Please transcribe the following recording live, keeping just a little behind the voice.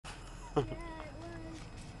Yeah, it was.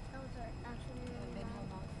 Those are actually really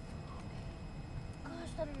loud.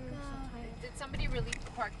 Gosh, that makes me so tired. Did somebody really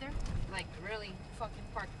park there? Like really fucking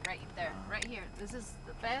park right there, right here. This is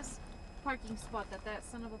the best parking spot that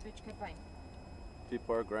son of a bitch could find.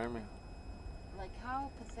 People are grimy. Like how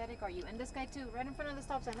pathetic are you? And this guy too, right in front of the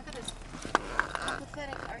stop sign. Look at this. How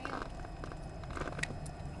pathetic are you?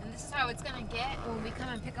 And this is how it's gonna get when we come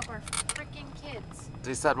and pick up our freaking kids.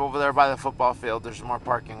 They said over there by the football field there's more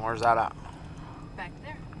parking. Where's that at? Back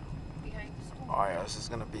there, behind the school. Oh yeah, this is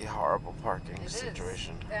gonna be a horrible parking It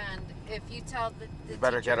situation. is. And if you tell the You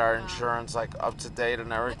better teacher, get our insurance like up to date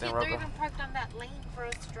and everything. Look, they're even parked on that lane for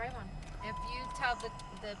us to drive on. If you tell the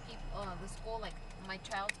people, the school, like my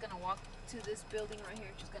child's gonna walk to this building right here,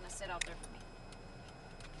 she's gonna sit out there for me.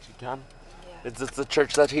 She can? Yeah. Is this the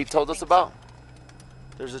church that he told us think about? so.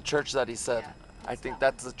 There's a church that he said. Yeah, I it's think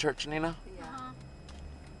that that's the church, Nina. Yeah.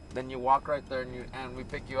 Then you walk right there and we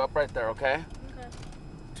pick you up right there, okay? Okay.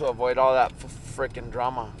 To avoid all that freaking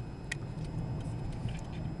drama.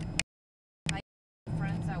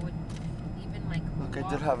 Friends, I would even like. Look, I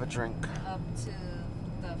walk did have a drink. up to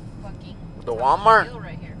the fucking. The top of Walmart? hill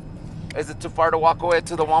right here. Is it too far to walk away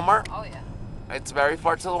to the Walmart? Oh yeah. It's very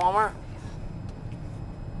far to the Walmart?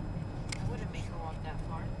 I wouldn't make her walk that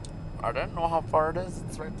far. I don't know how far it is.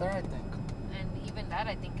 It's right there, I think. And even that,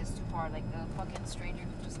 I think, is too far. Like a fucking stranger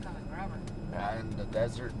could just come and grab her. Yeah, in the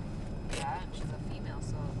desert. Yeah, and she's a female,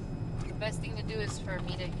 so the best thing to do is for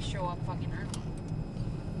me to show up fucking early.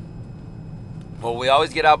 Well, we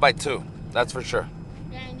always get out by 2. That's for sure.